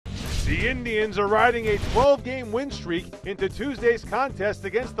The Indians are riding a 12-game win streak into Tuesday's contest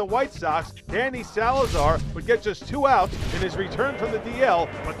against the White Sox. Danny Salazar would get just 2 outs in his return from the DL,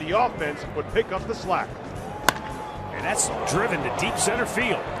 but the offense would pick up the slack. And that's driven to deep center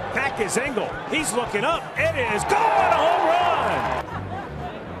field. Back is Engel. He's looking up. It is gone. A home run.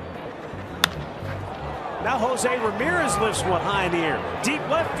 Now Jose Ramirez lifts one high in the air. Deep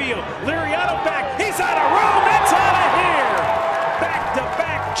left field. Liriano back. He's out of room. It's out of here.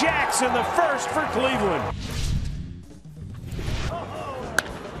 Back-to-back jacks in the first for Cleveland.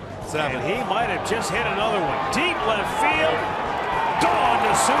 And he might have just hit another one. Deep left field. Gone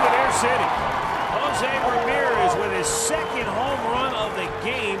to Souvenir City. Jose Ramirez with his second home run of the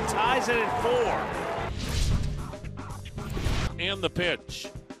game ties it at 4. And the pitch.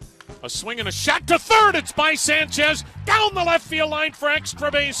 A swing and a shot to third. It's by Sanchez. Down the left field line for extra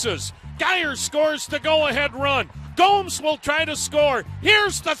bases. Geyer scores the go-ahead run. Gomes will try to score.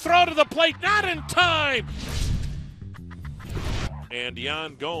 Here's the throw to the plate. Not in time. And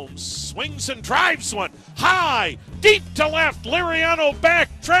Yan Gomes swings and drives one. High. Deep to left. Liriano back.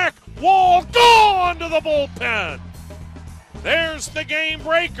 Track. Wall. Gone to the bullpen. There's the game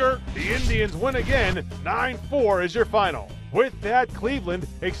breaker. The Indians win again. 9-4 is your final. With that, Cleveland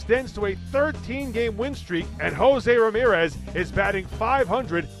extends to a 13-game win streak, and Jose Ramirez is batting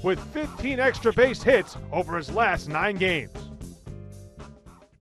 .500 with 15 extra base hits over his last 9 games.